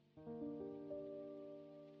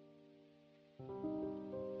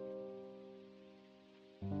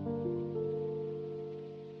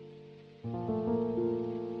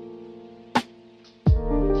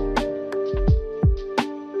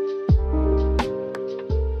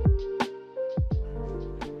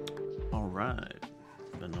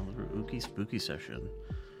spooky session.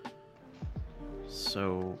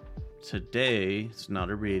 So today it's not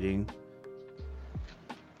a reading.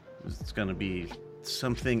 It's gonna be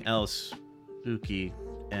something else spooky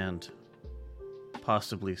and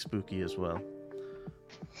possibly spooky as well.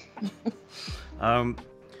 I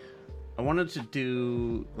wanted to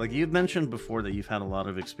do, like, you've mentioned before that you've had a lot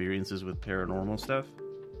of experiences with paranormal stuff.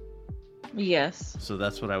 Yes. So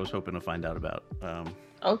that's what I was hoping to find out about.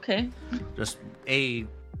 Okay. Just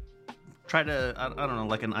try to, I don't know,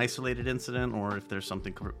 like an isolated incident, or if there's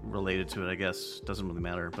something related to it, I guess. Doesn't really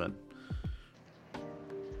matter, but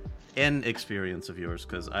an experience of yours,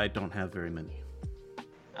 because I don't have very many.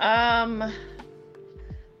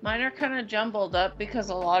 Mine are kind of jumbled up because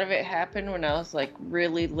a lot of it happened when I was like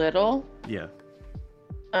really little. Yeah.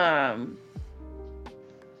 But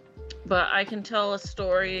I can tell a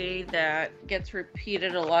story that gets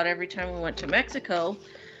repeated a lot every time we went to Mexico.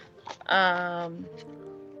 But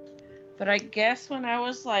I guess when I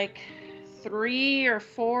was like 3 or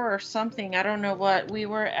 4 or something, I don't know what, we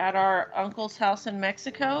were at our uncle's house in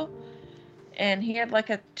Mexico, and he had like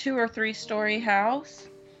a 2 or 3 story house.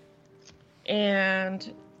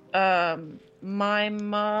 And my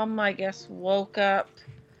mom, I guess, woke up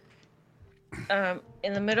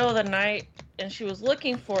in the middle of the night, and she was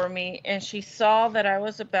looking for me, and she saw that I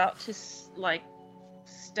was about to like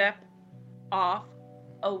step off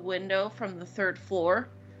a window from the 3rd floor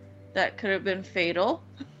that could have been fatal.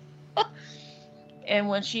 And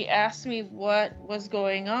when she asked me what was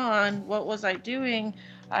going on, what was I doing,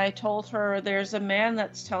 I told her there's a man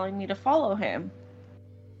that's telling me to follow him.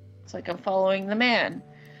 It's like I'm following the man.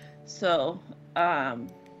 So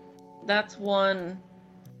that's one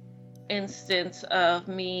instance of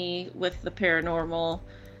me with the paranormal.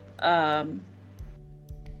 I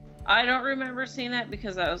don't remember seeing that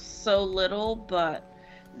because I was so little, but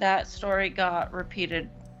that story got repeated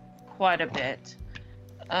quite a bit.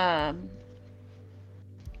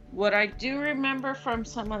 What I do remember from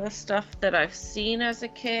some of the stuff that I've seen as a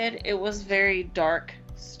kid, it was very dark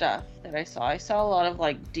stuff that I saw. I saw a lot of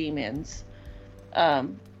like demons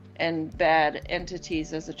and bad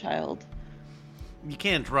entities as a child. You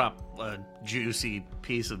can't drop a juicy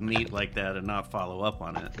piece of meat like that and not follow up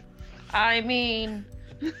on it. I mean,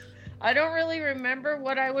 I don't really remember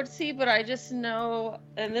what I would see, but I just know,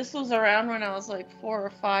 and this was around when I was like 4 or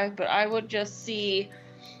 5, but I would just see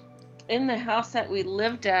in the house that we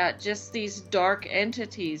lived at just these dark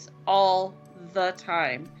entities all the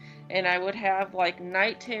time. And I would have like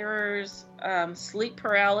night terrors, sleep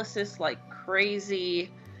paralysis like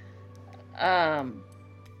crazy. I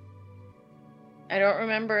don't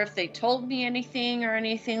remember if they told me anything or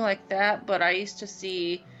anything like that, but I used to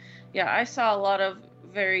see, I saw a lot of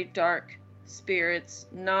very dark spirits,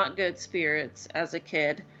 not good spirits as a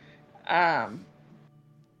kid. Like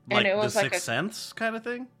and it was the like Sixth Sense kind of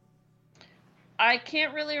thing? I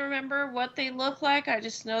can't really remember what they looked like. I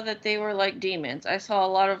just know that they were like demons. I saw a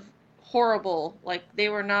lot of horrible, like they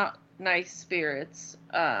were not nice spirits,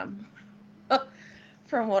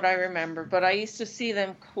 from what I remember. But I used to see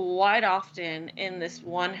them quite often in this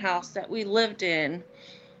one house that we lived in.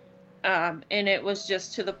 And it was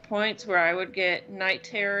just to the points where I would get night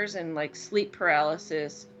terrors and like sleep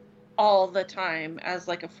paralysis all the time as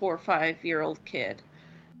like a 4 or 5 year old kid.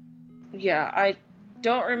 Yeah, I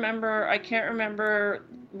can't remember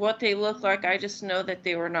what they looked like. I just know that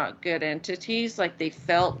they were not good entities. Like they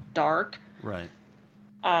felt dark. Right.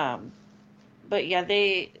 But yeah,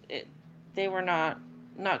 they were not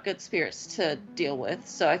good spirits to deal with.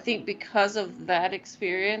 So I think because of that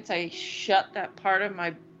experience, I shut that part of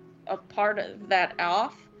that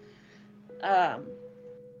off.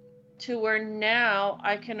 To where now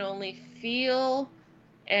I can only feel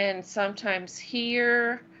and sometimes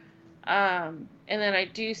hear. And then I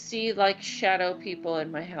do see like shadow people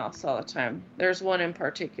in my house all the time. There's one in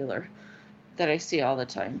particular that I see all the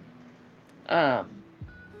time.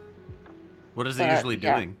 What is it usually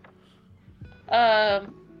doing?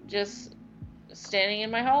 Just standing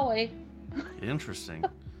in my hallway. Interesting.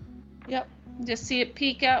 Yep. Just see it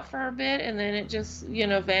peek out for a bit and then it just,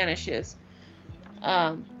 vanishes.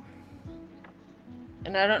 And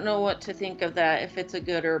I don't know what to think of that, if it's a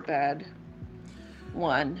good or bad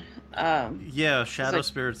one. Shadow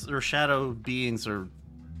spirits or shadow beings are,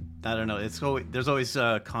 I don't know. There's always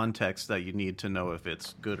context that you need to know if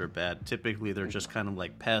it's good or bad. Typically, they're just kind of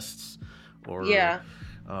like pests, or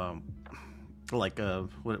like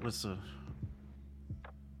what was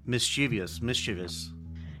mischievous.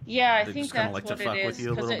 Yeah, I they think just kind that's of like what to fuck it is. with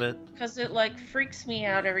you a little bit. Because it like freaks me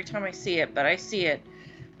out every time I see it, but I see it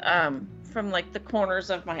from like the corners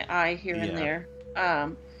of my eye here and there.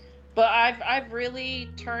 But I've really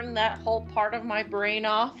turned that whole part of my brain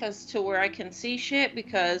off as to where I can see shit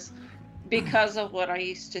because of what I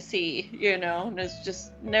used to see, you know, and it's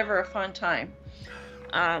just never a fun time.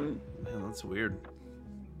 Man, that's weird.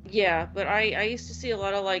 Yeah, but I used to see a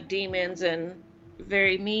lot of like demons and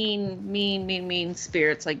very mean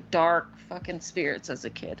spirits, like dark fucking spirits as a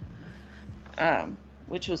kid.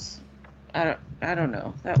 Which was I don't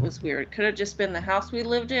know. That was weird. Could have just been the house we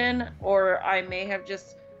lived in, or I may have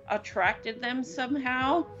just attracted them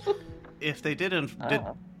somehow. If they didn't,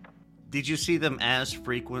 did you see them as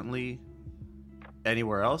frequently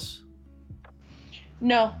anywhere else?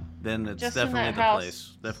 No. Then it's just definitely in that the house.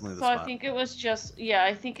 place. Definitely the so spot. I think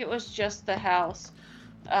it was just the house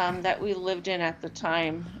that we lived in at the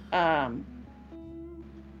time.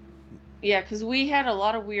 Yeah, because we had a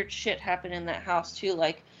lot of weird shit happen in that house too.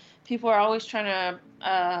 Like, people are always trying to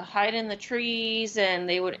hide in the trees, and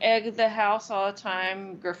they would egg the house all the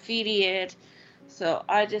time, graffiti it. So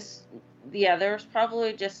there was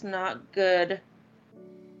probably just not good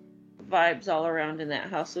vibes all around in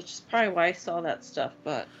that house, which is probably why I saw that stuff.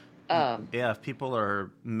 But yeah, if people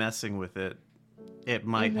are messing with it, it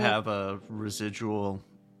might have a residual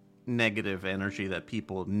negative energy that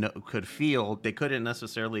people could feel. They couldn't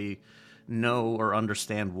necessarily know or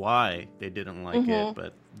understand why they didn't like it,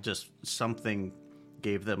 but just something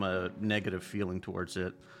gave them a negative feeling towards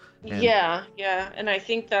it. And yeah, and I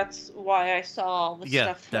think that's why I saw all the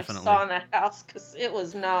stuff that I saw in that house, because it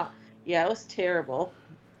was not. Yeah, it was terrible.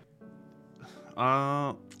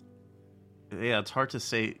 Yeah, it's hard to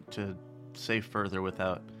say further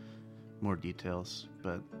without more details,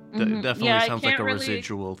 but definitely sounds like a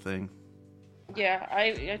residual thing. Yeah,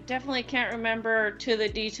 I definitely can't remember to the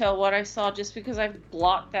detail what I saw, just because I've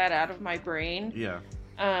blocked that out of my brain. Yeah.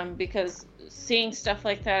 Because seeing stuff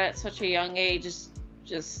like that at such a young age is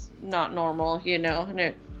just not normal, you know, and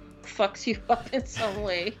it fucks you up in some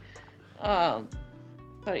way.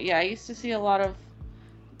 But yeah, I used to see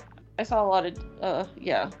I saw a lot of,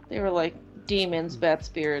 they were like demons, bad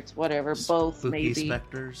spirits, whatever, both Spooky maybe.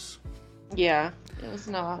 Specters. Yeah, it was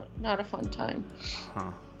not a fun time.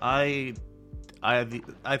 Huh.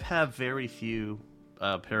 I've had very few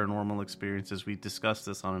paranormal experiences. We discussed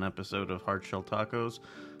this on an episode of Hard Shell Tacos.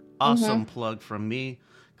 Awesome plug from me.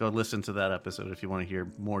 Go listen to that episode if you want to hear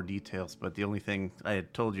more details. But the only thing I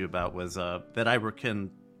had told you about was that I can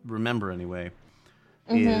remember anyway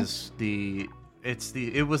is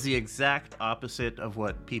it was the exact opposite of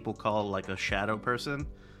what people call like a shadow person.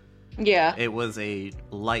 Yeah. It was a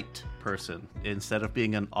light person instead of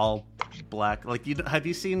being an all black. Like, have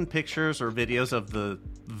you seen pictures or videos of the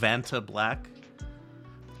Vanta black?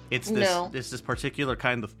 It's this particular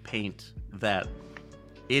kind of paint that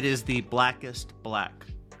it is the blackest black.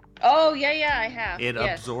 Oh, yeah, I have. It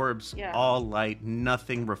absorbs all light.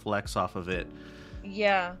 Nothing reflects off of it.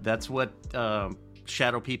 Yeah. That's what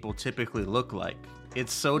shadow people typically look like.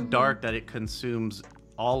 It's so dark that it consumes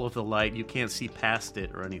all of the light. You can't see past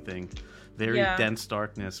it or anything. Very dense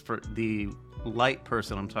darkness. For the light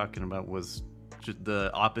person I'm talking about was just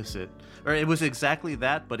the opposite. Or it was exactly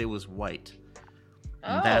that, but it was white.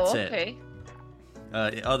 Oh, that's okay.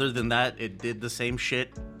 it. Other than that, it did the same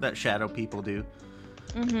shit that shadow people do.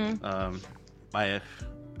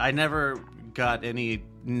 I never got any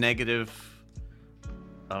negative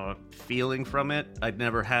feeling from it. I'd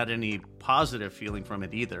never had any positive feeling from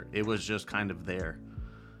it either. It was just kind of there.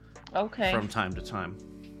 Okay. From time to time.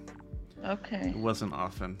 Okay. It wasn't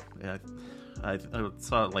often. Yeah, I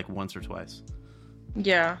saw it like once or twice.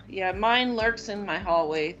 Yeah. Mine lurks in my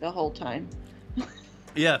hallway the whole time.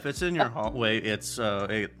 Yeah, if it's in your hallway, it's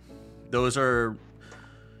those are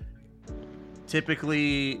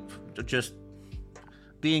typically just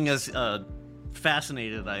being as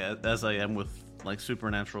fascinated as I am with like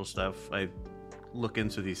supernatural stuff. I look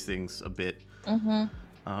into these things a bit.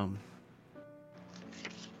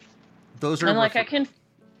 Those are like I can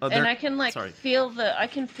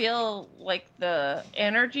feel like the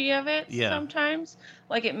energy of it sometimes.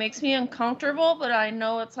 Like, it makes me uncomfortable, but I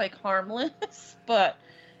know it's like harmless. But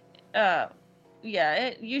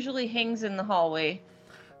it usually hangs in the hallway.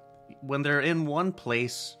 When they're in one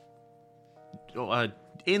place,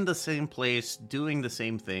 in the same place, doing the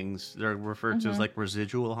same things, they're referred to as like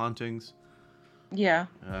residual hauntings. Yeah.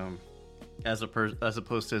 As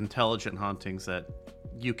opposed to intelligent hauntings that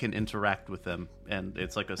you can interact with them, and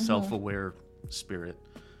it's like a self-aware spirit.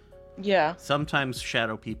 Yeah. Sometimes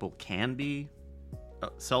shadow people can be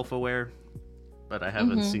self-aware, but I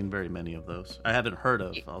haven't seen very many of those. I haven't heard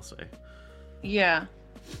of, I'll say. Yeah.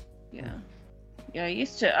 I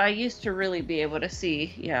used to really be able to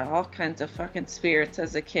see all kinds of fucking spirits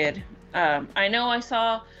as a kid. I know I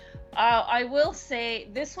saw I will say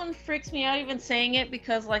this one freaks me out even saying it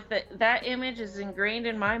because like that image is ingrained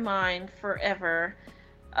in my mind forever.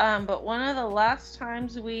 But one of the last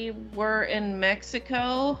times we were in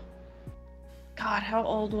Mexico, God, how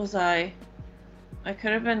old was I? I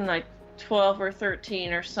could have been like 12 or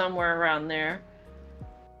 13 or somewhere around there.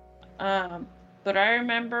 But I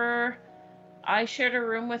remember I shared a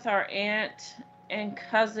room with our aunt and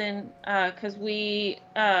cousin because we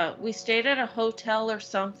stayed at a hotel or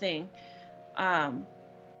something. And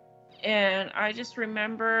I just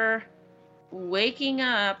remember waking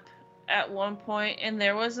up at one point and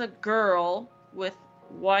there was a girl with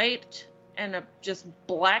white and just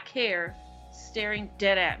black hair staring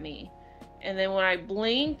dead at me. And then when I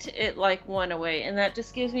blinked, it like went away, and that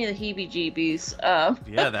just gives me the heebie-jeebies.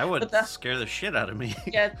 Yeah, that would scare the shit out of me.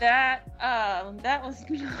 Yeah, that was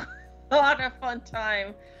not a fun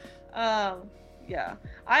time. Yeah,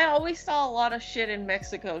 I always saw a lot of shit in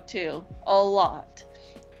Mexico too, a lot.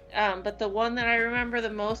 But the one that I remember the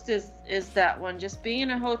most is that one. Just being in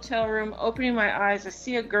a hotel room, opening my eyes, I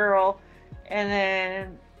see a girl, and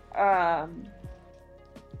then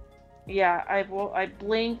yeah, I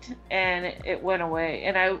blinked and it went away,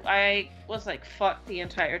 and I was like, fuck the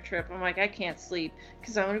entire trip. I'm like, I can't sleep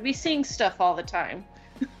because I'm gonna be seeing stuff all the time.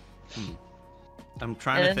 I'm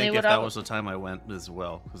trying to think if that was the time I went as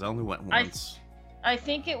well, because I only went once. I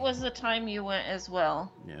think it was the time you went as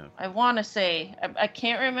well. Yeah. I want to say. I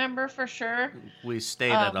can't remember for sure. We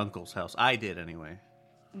stayed at Uncle's house. I did anyway.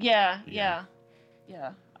 Yeah.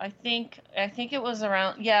 I think it was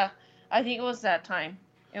around. Yeah, I think it was that time.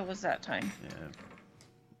 It was that time. Yeah.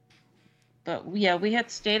 But yeah, we had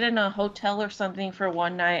stayed in a hotel or something for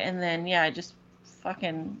one night, and then yeah, just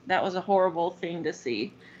fucking that was a horrible thing to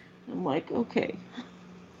see. I'm like, okay.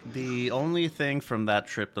 The only thing from that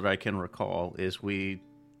trip that I can recall is a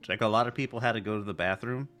lot of people had to go to the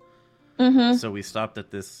bathroom. Mm-hmm. So we stopped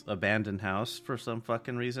at this abandoned house for some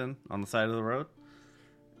fucking reason on the side of the road.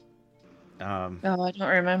 I don't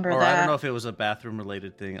remember that. Or I don't know if it was a bathroom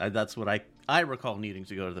related thing. That's what I recall needing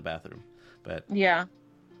to go to the bathroom. But yeah.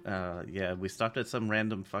 Yeah, we stopped at some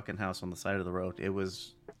random fucking house on the side of the road. It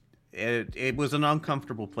was an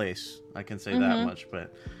uncomfortable place. I can say that much,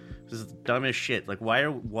 but this is dumb as shit. Like, why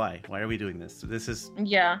are we doing this? This is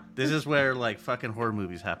where like fucking horror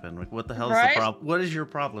movies happen. Like, what the hell is the problem? What is your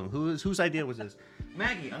problem? Whose idea was this?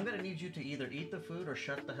 Maggie, I'm gonna need you to either eat the food or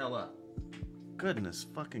shut the hell up. Goodness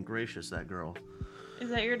fucking gracious, that girl. Is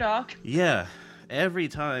that your dog? Yeah.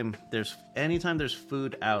 Anytime there's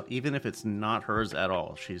food out, even if it's not hers at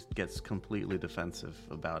all, she gets completely defensive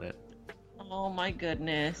about it. Oh my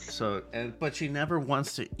goodness. So, but she never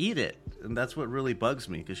wants to eat it, and that's what really bugs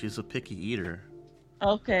me because she's a picky eater.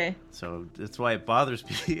 Okay. So that's why it bothers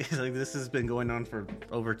me. Like, this has been going on for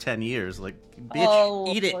over 10 years. Like,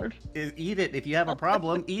 bitch, eat Lord. it. Eat it. If you have a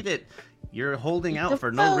problem, eat it. You're holding out for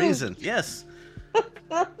food. no reason. Yes.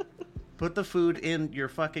 Put the food in your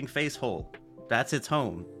fucking face hole. That's its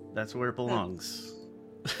home. That's where it belongs.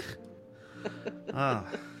 Ah.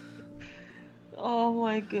 Oh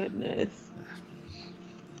my goodness.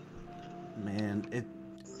 Man,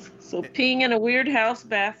 So peeing in a weird house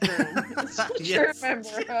bathroom. That's what Yes. you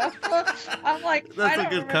remember. I'm like, That's I don't a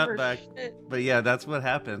good remember cutback. shit. But yeah, that's what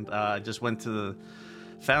happened. I just went to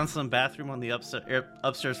found some bathroom on the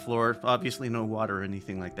upstairs floor. Obviously, no water or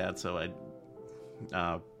anything like that. So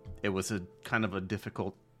it was a kind of a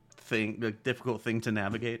difficult thing to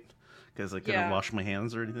navigate because I couldn't wash my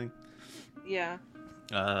hands or anything. Yeah.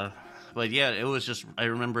 But yeah, it was just, I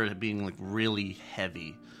remember it being like really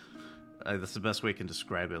heavy. That's the best way I can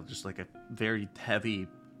describe it. Just like a very heavy,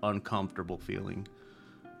 uncomfortable feeling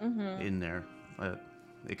in there.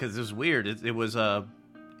 Because it was weird. It was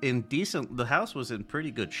the house was in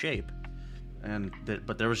pretty good shape,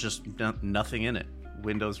 but there was just nothing in it.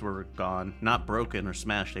 Windows were gone, not broken or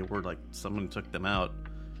smashed. They were like someone took them out.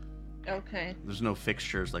 Okay. There's no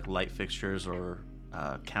fixtures, like light fixtures or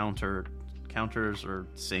counters or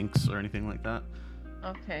sinks or anything like that.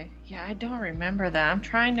 Okay. Yeah, I don't remember that. I'm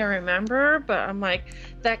trying to remember, but I'm like,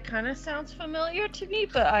 that kind of sounds familiar to me,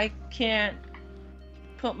 but I can't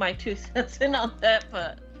put my 2 cents in on that,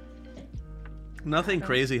 but... Nothing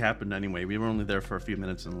crazy happened anyway. We were only there for a few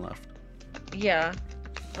minutes and left. Yeah.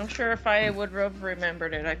 I'm sure if I would have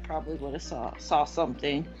remembered it, I probably would have saw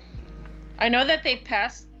something. I know that they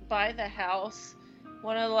passed by the house.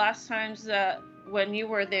 One of the last times that when you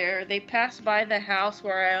were there, they passed by the house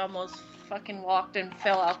where I almost fucking walked and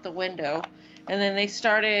fell out the window. And then they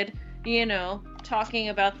started, talking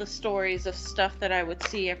about the stories of stuff that I would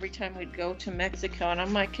see every time we'd go to Mexico. And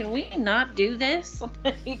I'm like, can we not do this?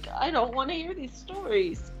 Like, I don't want to hear these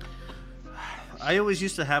stories. I always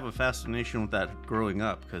used to have a fascination with that growing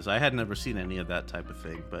up because I had never seen any of that type of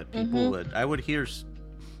thing. But I would hear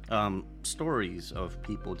stories of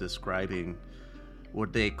people describing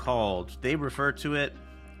what they refer to it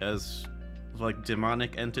as like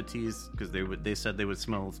demonic entities because they said they would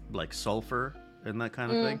smell like sulfur and that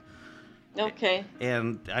kind of thing. Okay.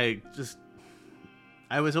 And I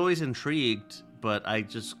was always intrigued, but I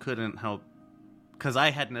just couldn't help because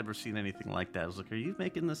I had never seen anything like that. I was like, "Are you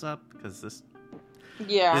making this up?" Because this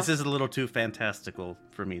is a little too fantastical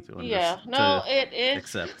for me to understand. It is.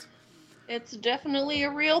 Accept. It's definitely a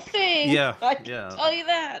real thing. Yeah, I can tell you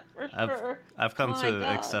that for sure. I've come to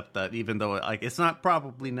accept that, even though like it's not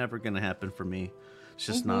probably never going to happen for me. It's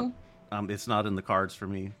just not. It's not in the cards for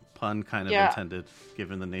me. Pun kind of intended,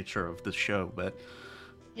 given the nature of the show, but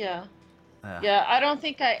yeah. I don't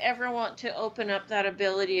think I ever want to open up that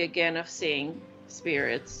ability again of seeing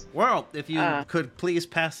spirits. Well, if you could please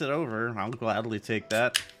pass it over, I'll gladly take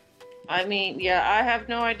that. I mean, I have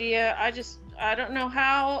no idea. I don't know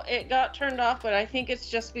how it got turned off, but I think it's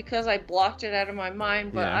just because I blocked it out of my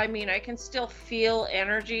mind. But I mean, I can still feel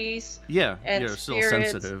energies. Yeah, and you're spirits.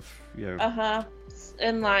 still sensitive. Yeah.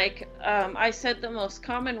 And like, I said the most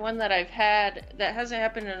common one that I've had that hasn't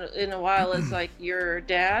happened in a while is like your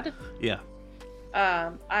dad. Yeah.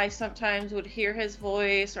 I sometimes would hear his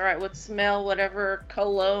voice, or I would smell whatever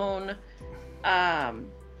cologne,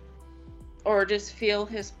 or just feel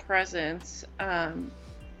his presence.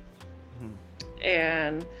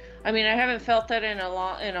 And I mean, I haven't felt that in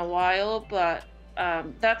a while, but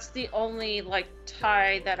that's the only like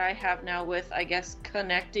tie that I have now with, I guess,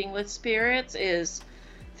 connecting with spirits is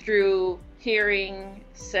through hearing,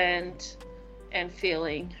 scent, and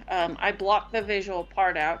feeling. I block the visual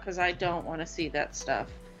part out because I don't want to see that stuff.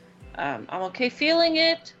 I'm okay feeling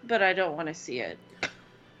it, but I don't want to see it.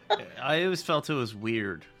 I always felt it was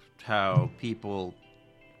weird how people.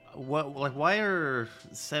 Why are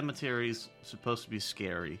cemeteries supposed to be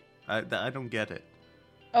scary? I don't get it.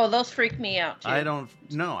 Oh, those freak me out too. I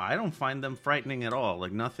don't find them frightening at all.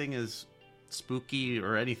 Like nothing is spooky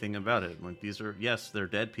or anything about it. Like they're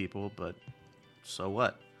dead people, but so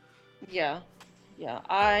what? Yeah.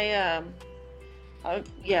 I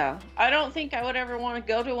don't think I would ever want to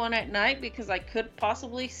go to one at night because I could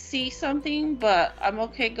possibly see something, but I'm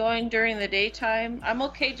okay going during the daytime. I'm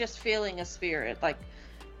okay just feeling a spirit, like,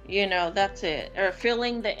 that's it. Or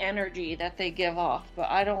feeling the energy that they give off, but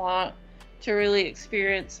I don't want to really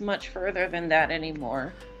experience much further than that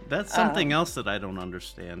anymore. That's something else that I don't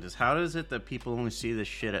understand is how is it that people only see this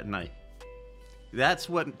shit at night? That's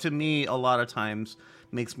what, to me, a lot of times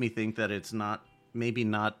makes me think that it's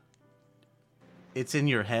in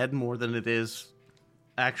your head more than it is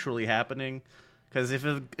actually happening. Because if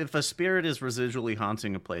a spirit is residually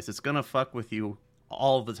haunting a place, it's going to fuck with you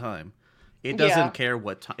all the time. It doesn't care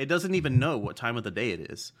what time. It doesn't even know what time of the day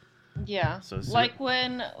it is. Yeah. So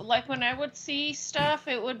when I would see stuff,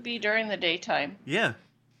 it would be during the daytime. Yeah.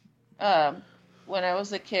 When I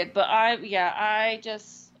was a kid, but I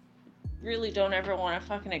just really don't ever want to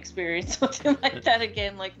fucking experience something like that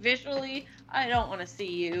again. Like visually, I don't want to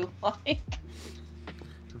see you. Like,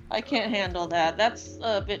 I can't handle that. That's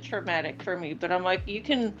a bit traumatic for me. But I'm like, you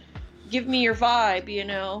can give me your vibe,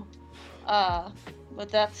 but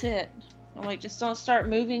that's it. I'm like, just don't start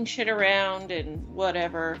moving shit around and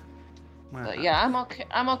whatever. Wow. But yeah,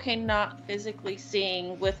 I'm okay not physically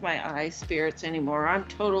seeing with my eyes spirits anymore. I'm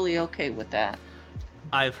totally okay with that.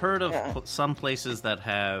 I've heard of some places that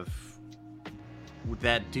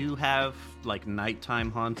do have like nighttime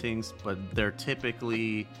hauntings, but they're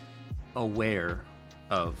typically aware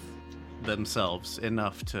of themselves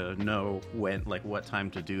enough to know what time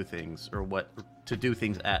to do things or what to do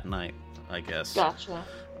things at night, I guess. Gotcha.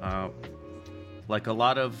 Like a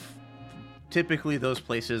lot of typically those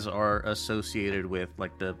places are associated with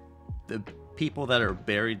like the people that are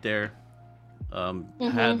buried there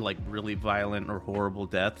had like really violent or horrible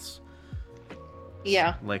deaths.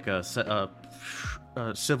 Yeah. Like a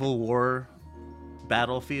Civil War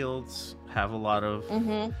battlefields have a lot of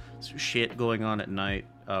shit going on at night.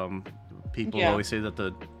 People always say that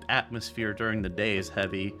the atmosphere during the day is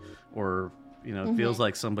heavy or it feels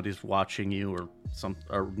like somebody's watching you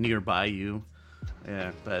or nearby you.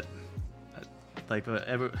 Yeah, but like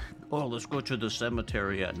let's go to the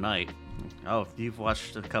cemetery at night. Oh, you've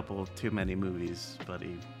watched a couple too many movies,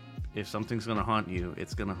 buddy. If something's gonna haunt you,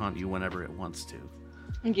 it's gonna haunt you whenever it wants to.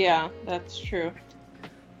 Yeah, that's true.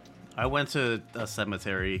 I went to a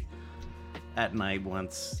cemetery at night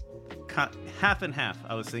once, half and half.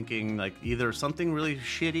 I was thinking like either something really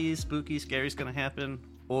shitty, spooky, scary is gonna happen,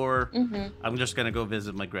 or I'm just gonna go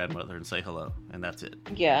visit my grandmother and say hello, and that's it.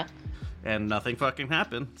 Yeah. And nothing fucking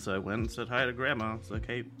happened, so I went and said hi to Grandma. It's like,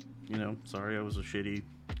 hey, sorry I was a shitty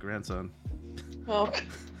grandson. Oh.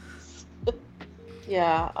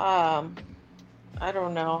 Yeah. I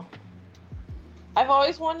don't know. I've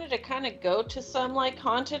always wanted to kind of go to some like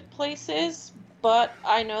haunted places, but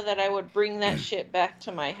I know that I would bring that shit back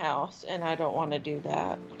to my house, and I don't want to do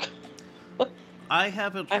that. I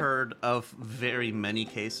haven't heard of very many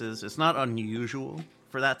cases. It's not unusual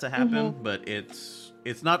for that to happen, but it's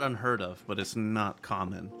not unheard of, but it's not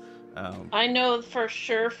common. I know for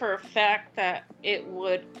sure, for a fact, that it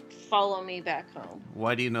would follow me back home.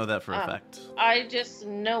 Why do you know that for a fact? I just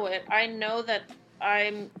know it. I know that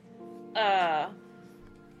I'm, I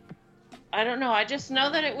don't know. I just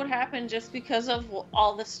know that it would happen just because of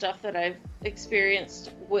all the stuff that I've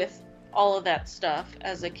experienced with all of that stuff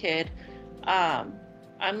as a kid.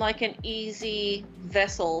 I'm like an easy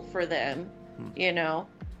vessel for them,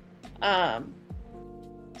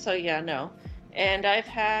 So yeah, no. And I've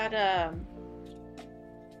had, I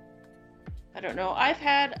don't know. I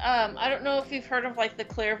don't know if you've heard of like the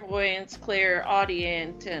clairvoyance,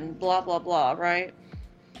 clairaudient, and blah, blah, blah, right?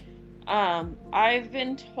 I've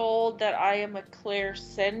been told that I am a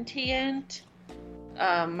clairsentient.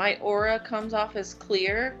 My aura comes off as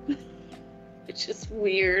clear, which is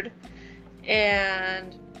weird.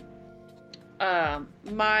 And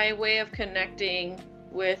my way of connecting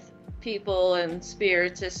with people and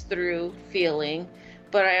spirits is through feeling,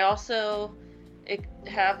 but I also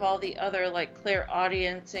have all the other like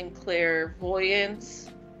clairaudience and clairvoyance.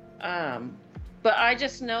 But I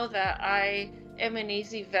just know that I am an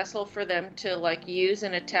easy vessel for them to like use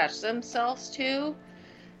and attach themselves to.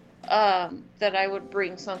 That I would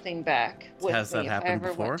bring something back with Has me that happened if I ever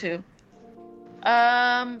before? want to.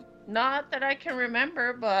 Not that I can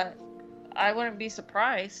remember, but I wouldn't be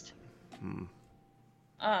surprised.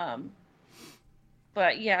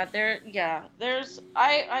 But yeah,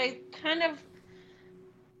 I kind of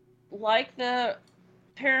like the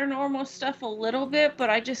paranormal stuff a little bit, but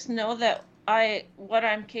I just know that what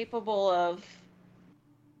I'm capable of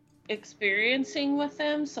experiencing with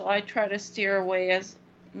them, so I try to steer away as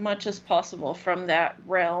much as possible from that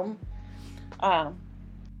realm.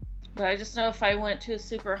 But I just know if I went to a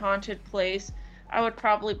super haunted place, I would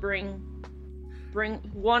probably bring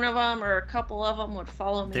one of them, or a couple of them would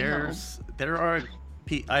follow me home.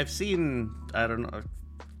 I've seen, I don't know,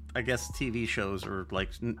 I guess TV shows or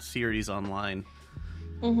like series online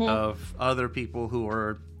of other people who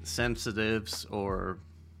are sensitives or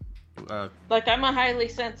like I'm a highly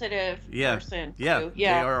sensitive person too. They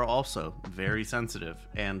are also very sensitive,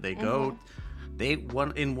 and they go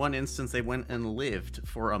in one instance they went and lived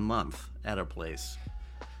for a month at a place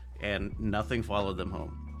and nothing followed them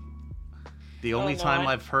home. The only time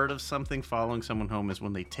I've heard of something following someone home is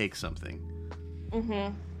when they take something.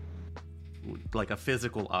 Like a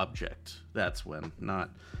physical object. That's when.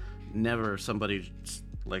 Never somebody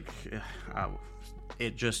like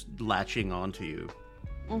it just latching onto you.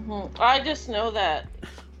 I just know that,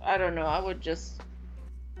 I don't know, I would just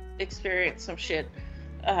experience some shit.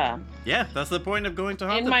 Yeah, that's the point of going to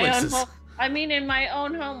haunted in my places. own home. I mean, in my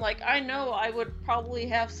own home, like, I know I would probably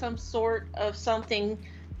have some sort of something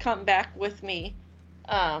come back with me,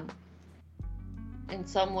 in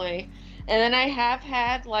some way. And then I have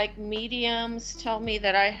had, like, mediums tell me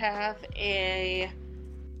that I have a,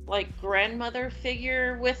 like, grandmother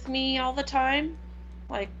figure with me all the time.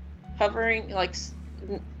 Like, hovering, like,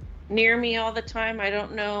 near me all the time. I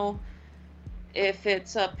don't know if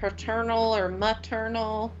it's a paternal or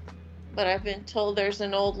maternal, but I've been told there's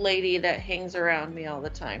an old lady that hangs around me all the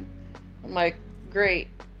time. I'm like, great.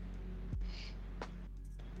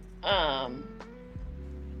 And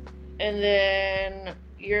then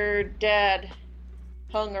your dad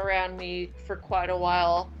hung around me for quite a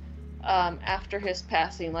while after his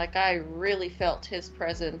passing. Like, I really felt his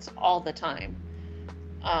presence all the time,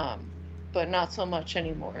 but not so much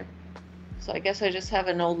anymore. So I guess I just have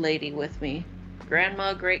an old lady with me.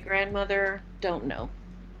 Grandma, great-grandmother, don't know.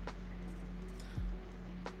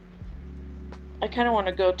 I kind of want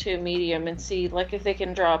to go to a medium and see, like, if they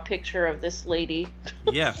can draw a picture of this lady.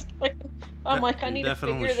 Yeah. I'm like, I need to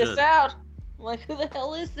figure this out. I'm like, who the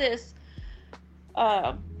hell is this?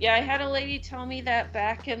 Yeah, I had a lady tell me that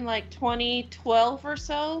back in, like, 2012 or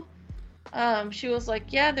so. She was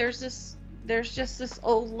like, yeah, there's just this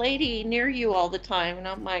old lady near you all the time. And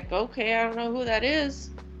I'm like, okay, I don't know who that is,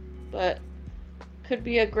 but could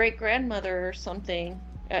be a great-grandmother or something.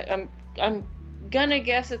 I'm gonna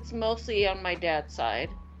guess it's mostly on my dad's side,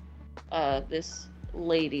 this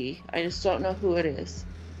lady. I just don't know who it is.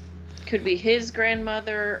 Could be his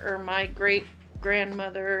grandmother or my great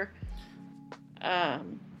grandmother.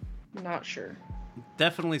 Not sure.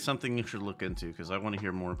 Definitely something you should look into because I want to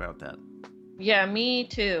hear more about that. Yeah, me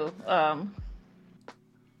too. I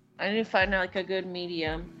need to find like a good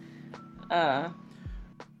medium.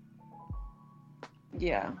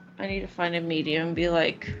 Yeah, I need to find a medium and be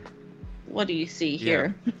like, what do you see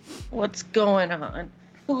here? Yeah. What's going on?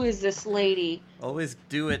 Who is this lady? Always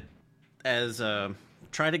do it as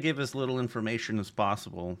try to give as little information as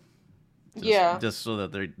possible. Just so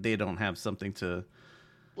that they don't have something to.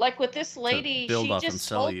 Like with this lady, she just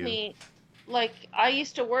told me, like, I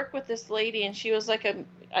used to work with this lady, and she was like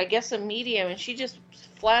I guess a medium, and she just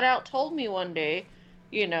flat out told me one day,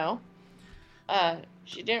 you know,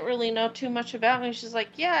 she didn't really know too much about me. She's like,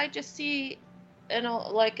 yeah, I just see an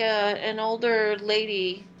older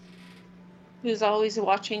lady who's always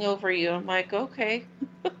watching over you. I'm like, okay.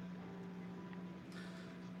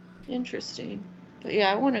 Interesting. But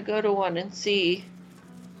yeah, I want to go to one and see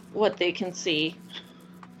what they can see.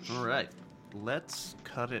 All right. Let's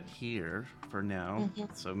cut it here for now.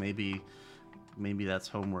 Mm-hmm. So maybe that's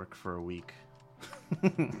homework for a week.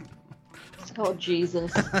 Oh,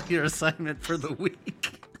 Jesus. Your assignment for the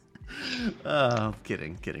week.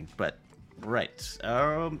 Kidding. But, right.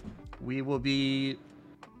 We will be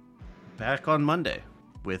back on Monday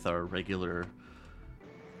with our regular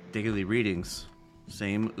daily readings.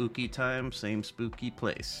 Same Ookie time, same spooky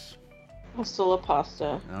place. Hasta la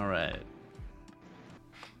pasta. All right.